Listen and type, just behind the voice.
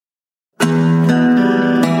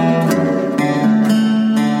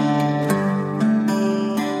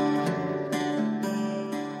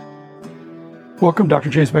Welcome, Dr.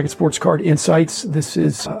 James Beckett, Sports Card Insights. This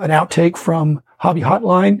is an outtake from Hobby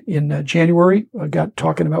Hotline in January. I got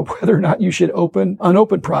talking about whether or not you should open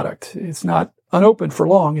unopened product. It's not unopened for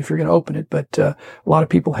long if you're going to open it, but a lot of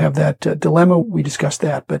people have that dilemma. We discussed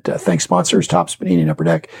that. But thanks sponsors, Topps, Panini, and Upper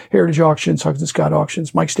Deck, Heritage Auctions, Huggins & Scott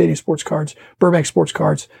Auctions, Mike Stadium Sports Cards, Burbank Sports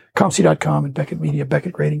Cards, ComC.com, and Beckett Media,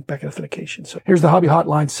 Beckett Grading, Beckett Authentication. So here's the Hobby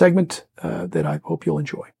Hotline segment that I hope you'll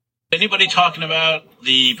enjoy. Anybody talking about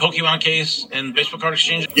the Pokemon case and Baseball Card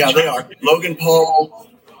Exchange? Yeah, they are. Logan Paul,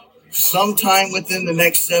 sometime within the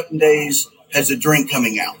next 7 days, has a drink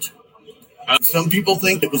coming out. Some people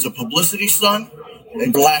think it was a publicity stunt,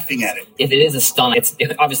 and they're laughing at it. If it is a stunt, it's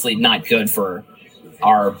obviously not good for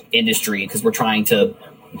our industry because we're trying to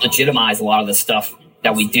legitimize a lot of the stuff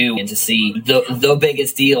that we do, and to see the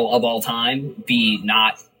biggest deal of all time be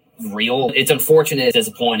not real. It's unfortunate,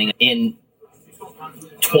 disappointing. In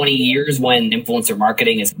 20 years, when influencer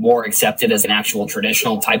marketing is more accepted as an actual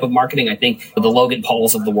traditional type of marketing, I think the Logan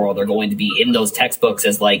Pauls of the world are going to be in those textbooks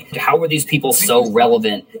as like, how were these people so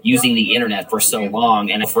relevant using the internet for so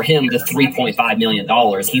long? And for him, the $3.5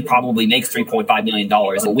 million, he probably makes $3.5 million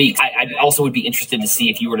a week. I also would be interested to see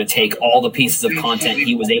if you were to take all the pieces of content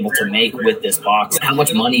he was able to make with this box, how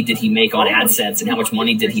much money did he make on AdSense and how much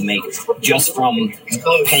money did he make just from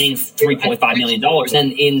paying $3.5 million?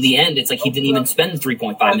 And in the end, it's like he didn't even spend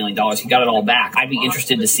 $3.5 million. He got it all back. I'd be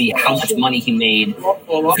interested to see how much money he made,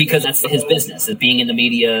 because that's his business, is being in the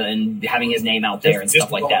media and having his name out there and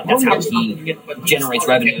stuff like that. That's how he generates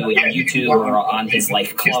revenue on YouTube or on his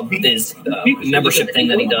like club, his membership thing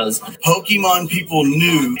that he does. Pokemon people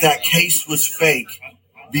knew that case was fake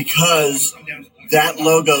because that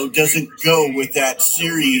logo doesn't go with that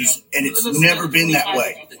series, and it's never been that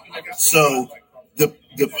way. So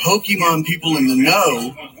the Pokemon people in the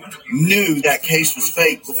know knew that case was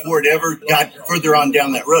fake before it ever got further on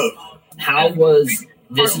down that road. How was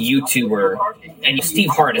this YouTuber, and Steve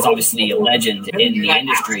Hart is obviously a legend in the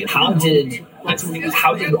industry, how did one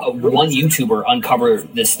YouTuber uncover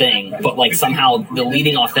this thing, but like somehow the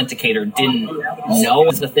leading authenticator didn't know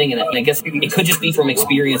was the thing? And I guess it could just be from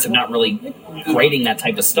experience of not really grading that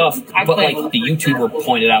type of stuff, but like the YouTuber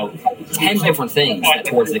pointed out 10 different things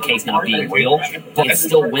towards the case not being real, but it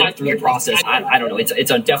still went through the process. I don't know, it's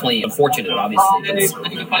definitely unfortunate, obviously.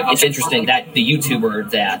 It's interesting that the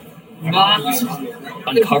YouTuber that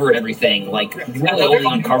uncovered everything, like really only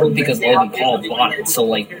uncovered because Logan Paul bought it. So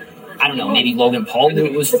like, I don't know, maybe Logan Paul knew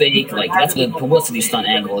it was fake. Like that's the publicity stunt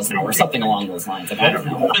angle is now, or something along those lines. Like, I don't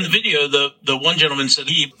know. In the video, the one gentleman said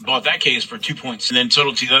he bought that case for 2 points and then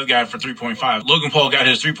sold it to the other guy for 3.5. Logan Paul got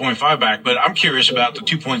his 3.5 back, but I'm curious about the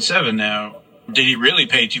 2.7 now. Did he really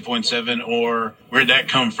pay 2.7, or where'd that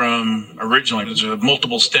come from originally? It was a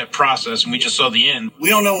multiple step process, and we just saw the end. We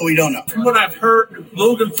don't know what we don't know. From what I've heard,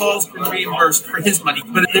 Logan Paul's been reimbursed for his money,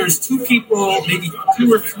 but there's two people, maybe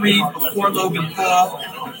two or three before Logan Paul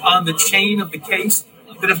on the chain of the case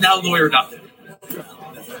that have now lawyered up.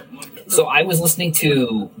 So I was listening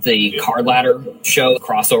to the Card Ladder show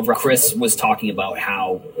crossover. Chris was talking about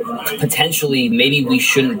how potentially maybe we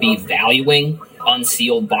shouldn't be valuing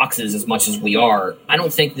unsealed boxes as much as we are. I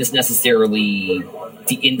don't think this necessarily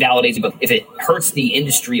invalidates, but if it hurts the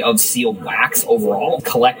industry of sealed wax overall,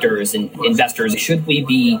 collectors and investors, should we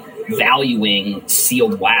be valuing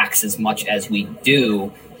sealed wax as much as we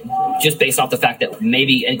do? Just based off the fact that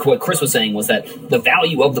maybe, and what Chris was saying was that the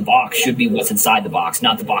value of the box should be what's inside the box,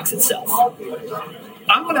 not the box itself.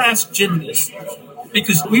 I'm going to ask Jim this,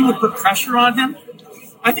 because we would put pressure on him.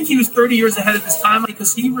 I think he was 30 years ahead of his time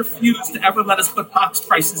because he refused to ever let us put box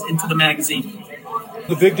prices into the magazine.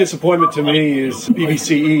 The big disappointment to me is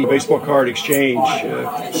BBCE, Baseball Card Exchange,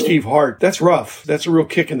 Steve Hart. That's rough. That's a real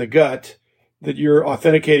kick in the gut that you're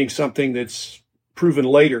authenticating something that's proven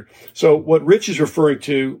later. So what Rich is referring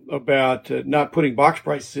to about not putting box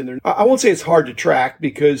prices in there, I won't say it's hard to track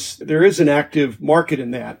because there is an active market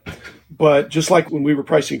in that. But just like when we were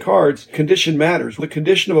pricing cards, condition matters. The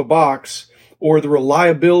condition of a box or the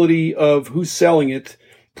reliability of who's selling it,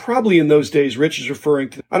 probably in those days, Rich is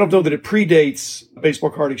referring to, I don't know that it predates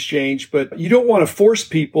Baseball Card Exchange, but you don't want to force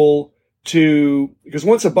people to, because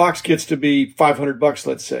once a box gets to be $500,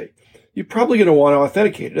 let's say, you're probably going to want to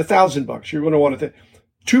authenticate it. $1,000. You're going to want to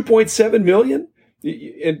 2.7 million.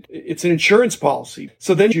 And it's an insurance policy.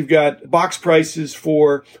 So then you've got box prices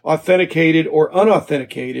for authenticated or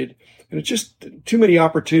unauthenticated. And it's just too many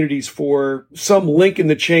opportunities for some link in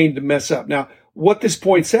the chain to mess up. Now, what this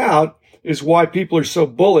points out is why people are so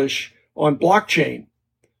bullish on blockchain,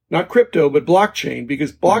 not crypto, but blockchain,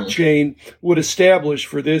 because blockchain would establish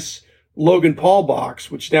for this Logan Paul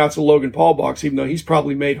box, which now it's a Logan Paul box, even though he's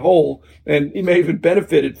probably made whole and he may have even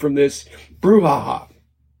benefited from this brouhaha.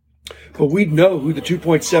 But we'd know who the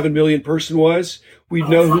 2.7 million person was. We'd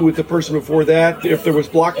know who the person before that, if there was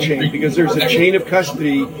blockchain, because there's a chain of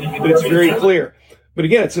custody that's very clear. But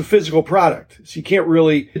again, it's a physical product, so you can't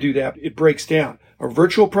really do that. It breaks down. A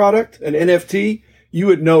virtual product, an NFT, you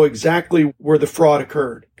would know exactly where the fraud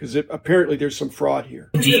occurred, because apparently there's some fraud here.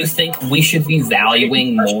 Do you think we should be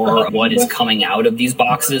valuing more what is coming out of these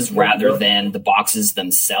boxes rather than the boxes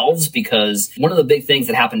themselves? Because one of the big things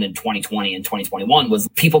that happened in 2020 and 2021 was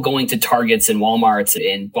people going to Targets and Walmarts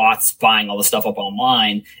and bots buying all the stuff up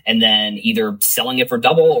online and then either selling it for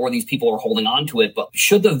double, or these people are holding on to it. But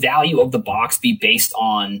should the value of the box be based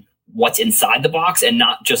on what's inside the box and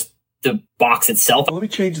not just the box itself? Let me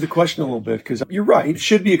change the question a little bit, because you're right. It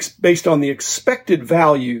should be based on the expected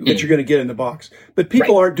value that you're going to get in the box. But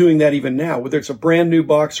people aren't doing that even now. Whether it's a brand new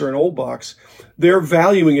box or an old box, they're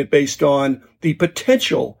valuing it based on the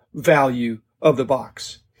potential value of the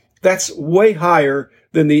box. That's way higher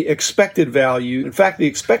than the expected value. In fact, the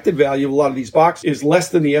expected value of a lot of these boxes is less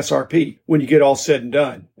than the SRP when you get all said and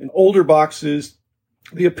done. In older boxes,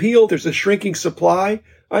 the appeal, there's a shrinking supply.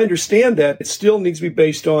 I understand that. It still needs to be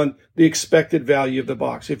based on the expected value of the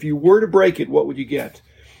box. If you were to break it, what would you get?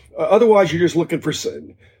 Otherwise, you're just looking for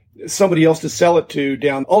somebody else to sell it to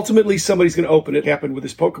down. Ultimately, somebody's going to open it. It happened with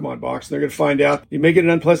this Pokemon box, and they're going to find out you may get an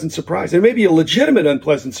unpleasant surprise. There may be a legitimate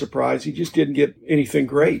unpleasant surprise. You just didn't get anything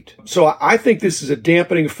great. So I think this is a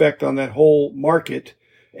dampening effect on that whole market.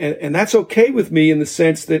 And that's okay with me in the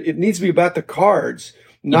sense that it needs to be about the cards,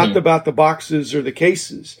 not about the boxes or the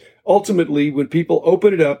cases. Ultimately, when people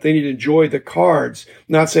open it up, they need to enjoy the cards,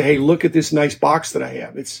 not say, hey, look at this nice box that I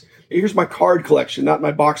have. Here's my card collection, not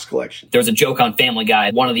my box collection. There was a joke on Family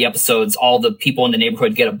Guy. One of the episodes, all the people in the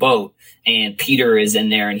neighborhood get a boat, and Peter is in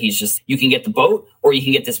there, and he's just, you can get the boat or you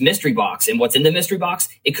can get this mystery box. And what's in the mystery box?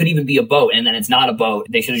 It could even be a boat, and then it's not a boat.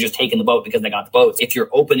 They should have just taken the boat because they got the boat. If you're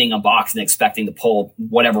opening a box and expecting to pull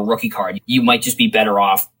whatever rookie card, you might just be better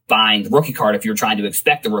off buying the rookie card if you're trying to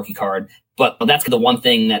expect the rookie card. But that's the one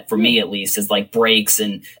thing that, for me at least, is like breaks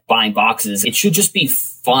and buying boxes. It should just be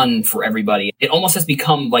fun for everybody. It almost has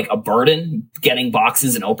become like a burden getting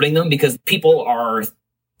boxes and opening them, because people are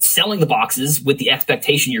selling the boxes with the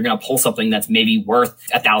expectation you're going to pull something that's maybe worth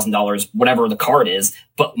 $1,000, whatever the card is.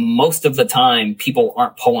 But most of the time, people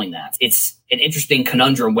aren't pulling that. It's an interesting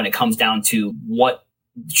conundrum when it comes down to what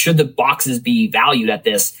should the boxes be valued at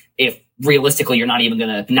this, if realistically, you're not even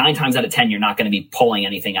going to, 9 times out of 10, you're not going to be pulling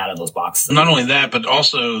anything out of those boxes. Not only that, but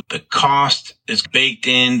also the cost is baked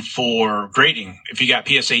in for grading. If you got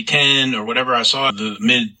PSA 10 or whatever, I saw the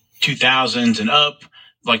mid 2000s and up,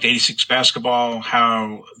 like the 86 basketball,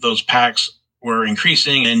 how those packs were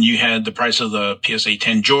increasing, and you had the price of the PSA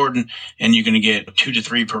 10 Jordan, and you're going to get 2 to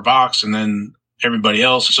 3 per box, and then everybody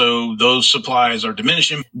else. So those supplies are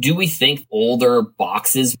diminishing. Do we think older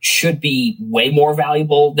boxes should be way more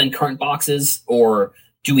valuable than current boxes, or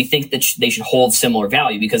do we think that they should hold similar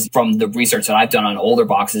value? Because from the research that I've done on older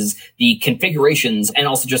boxes, the configurations, and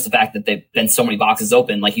also just the fact that they've been so many boxes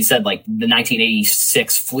open, like you said, like the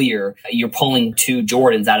 1986 Fleer, you're pulling 2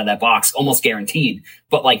 Jordans out of that box, almost guaranteed.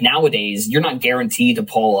 But like nowadays, you're not guaranteed to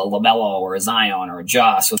pull a LaMelo or a Zion or a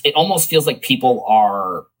Ja. So it almost feels like people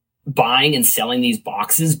are buying and selling these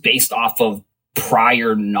boxes based off of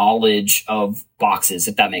prior knowledge of boxes,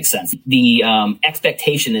 if that makes sense. The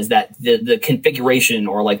expectation is that the configuration,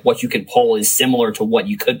 or like what you can pull, is similar to what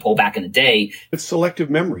you could pull back in the day. It's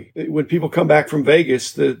selective memory. When people come back from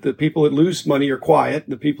Vegas, the people that lose money are quiet.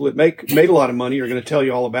 The people that made a lot of money are going to tell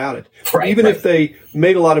you all about it. Even if they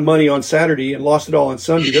made a lot of money on Saturday and lost it all on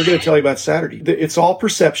Sunday, they're going to tell you about Saturday. It's all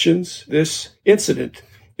perceptions. This incident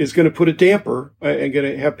is going to put a damper and going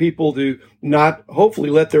to have people to not hopefully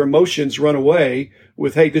let their emotions run away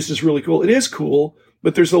with, hey, this is really cool. It is cool,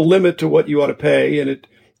 but there's a limit to what you ought to pay. And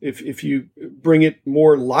if you bring it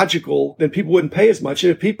more logical, then people wouldn't pay as much. And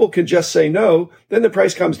if people can just say no, then the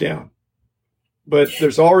price comes down. But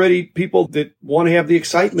there's already people that want to have the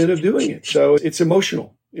excitement of doing it. So it's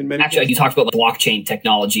emotional. Actually, you talked about the blockchain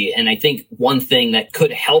technology, and I think one thing that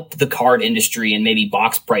could help the card industry and maybe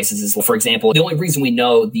box prices is, for example, the only reason we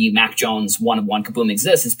know the Mac Jones 1-of-1 Kaboom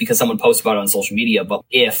exists is because someone posted about it on social media. But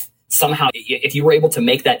if you were able to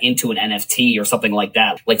make that into an NFT or something like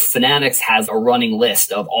that, like Fanatics has a running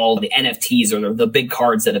list of all the NFTs or the big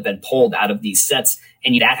cards that have been pulled out of these sets,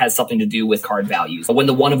 and that has something to do with card values. When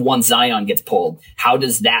the 1-of-1 Zion gets pulled, how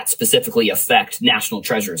does that specifically affect National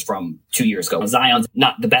Treasures from 2 years ago? Zion's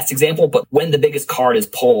not the best example, but when the biggest card is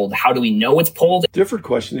pulled, how do we know it's pulled? Different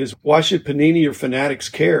question is, why should Panini or Fanatics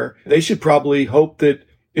care? They should probably hope that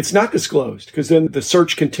it's not disclosed, because then the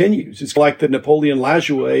search continues. It's like the Napoleon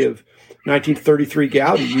Lajoie 1933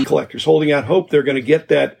 Gaudi collectors holding out hope they're going to get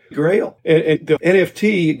that grail. And the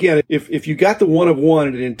NFT, again, if you got the one of one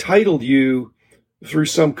and it entitled you through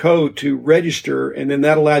some code to register, and then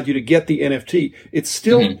that allowed you to get the NFT, it's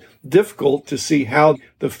still difficult to see how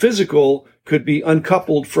the physical could be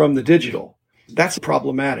uncoupled from the digital. That's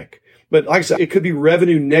problematic. But like I said, it could be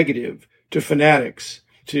revenue negative to Fanatics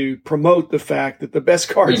to promote the fact that the best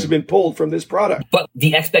cards have been pulled from this product. But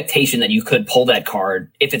the expectation that you could pull that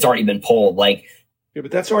card if it's already been pulled, like, yeah,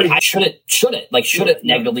 but that's already should it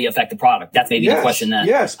negatively affect the product? That's maybe the question that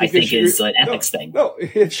I think is an ethics thing. No,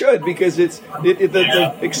 it should, because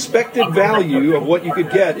the expected value of what you could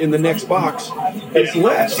get in the next box is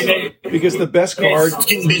less, because the best card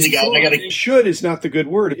should is not the good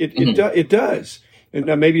word. It does, and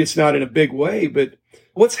now maybe it's not in a big way, but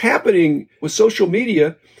what's happening with social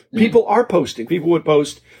media? People are posting. People would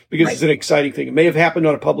post because it's an exciting thing. It may have happened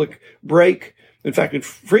on a public break. In fact,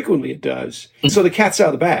 frequently it does. And so the cat's out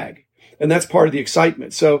of the bag, and that's part of the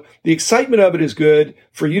excitement. So the excitement of it is good.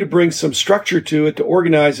 For you to bring some structure to it, to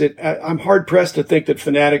organize it, I'm hard-pressed to think that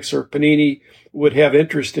Fanatics or Panini would have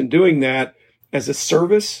interest in doing that as a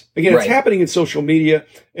service. Again, it's happening in social media,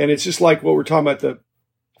 and it's just like what we're talking about, the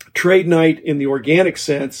trade night in the organic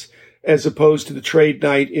sense, as opposed to the trade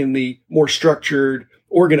night in the more structured,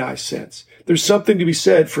 organized sense. There's something to be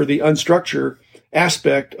said for the unstructured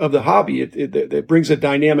aspect of the hobby. It brings a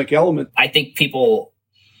dynamic element. I think people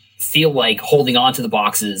feel like holding on to the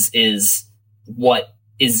boxes is what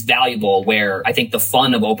is valuable, where I think the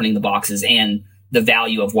fun of opening the boxes and the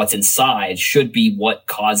value of what's inside should be what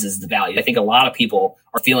causes the value. I think a lot of people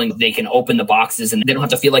are feeling they can open the boxes and they don't have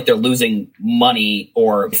to feel like they're losing money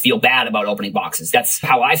or feel bad about opening boxes. That's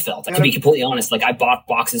how I felt. To be completely honest, like, I bought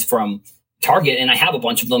boxes from Target and I have a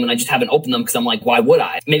bunch of them and I just haven't opened them because I'm like, why would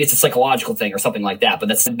I? Maybe it's a psychological thing or something like that, but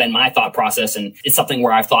that's been my thought process, and it's something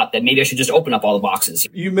where I've thought that maybe I should just open up all the boxes.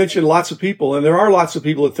 You mentioned lots of people, and there are lots of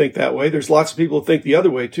people that think that way. There's lots of people that think the other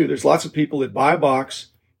way too. There's lots of people that buy a box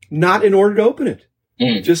not in order to open it,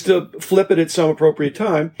 just to flip it at some appropriate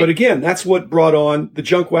time. But again, that's what brought on the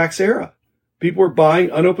junk wax era. People were buying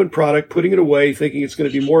unopened product, putting it away, thinking it's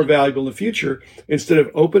going to be more valuable in the future, instead of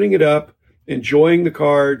opening it up, enjoying the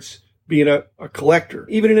cards, being a collector,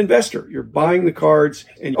 even an investor. You're buying the cards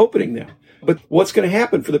and opening them. But what's going to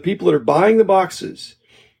happen for the people that are buying the boxes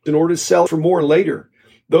in order to sell for more later?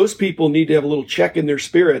 Those people need to have a little check in their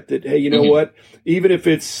spirit that, hey, you know what? Even if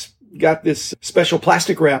it's got this special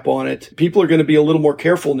plastic wrap on it, people are going to be a little more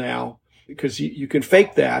careful now, because you can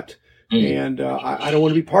fake that. And I don't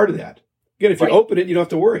want to be part of that. Again, if you open it, you don't have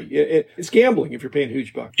to worry. It's gambling if you're paying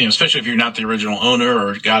huge bucks. Especially if you're not the original owner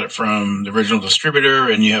or got it from the original distributor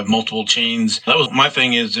and you have multiple chains. That was my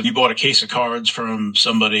thing, is if you bought a case of cards from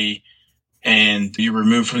somebody and you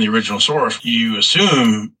remove from the original source, you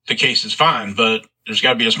assume the case is fine, but there's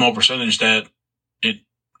got to be a small percentage that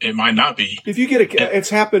it might not be. If you get it's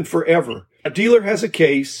happened forever. A dealer has a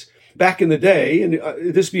case back in the day, and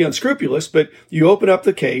this be unscrupulous, but you open up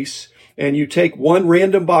the case and you take one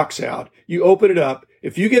random box out, you open it up.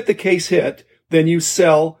 If you get the case hit, then you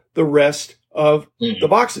sell the rest of the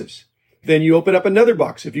boxes. Then you open up another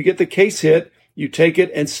box. If you get the case hit, you take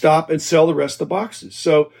it and stop and sell the rest of the boxes.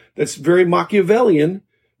 So that's very Machiavellian,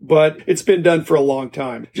 but it's been done for a long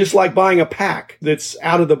time. Just like buying a pack that's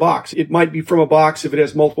out of the box. It might be from a box if it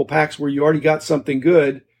has multiple packs where you already got something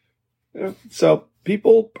good. So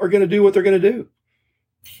people are going to do what they're going to do.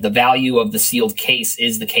 The value of the sealed case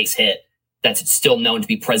is the case hit that's still known to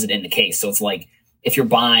be present in the case. So it's like, if you're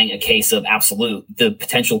buying a case of Absolute, the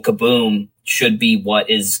potential kaboom should be what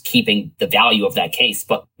is keeping the value of that case.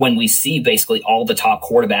 But when we see basically all the top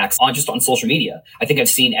quarterbacks on social media, I think I've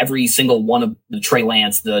seen every single one of the Trey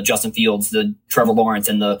Lance, the Justin Fields, the Trevor Lawrence,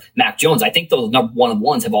 and the Mac Jones. I think those number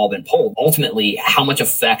one-on-ones have all been pulled. Ultimately, how much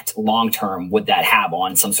effect long-term would that have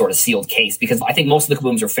on some sort of sealed case? Because I think most of the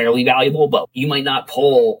kabooms are fairly valuable, but you might not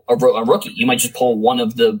pull a rookie. You might just pull one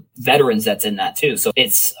of the veterans that's in that too. So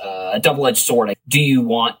it's a double-edged sword. Do you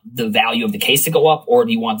want the value of the case to go up, or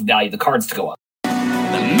do you want the value of the cards to go up?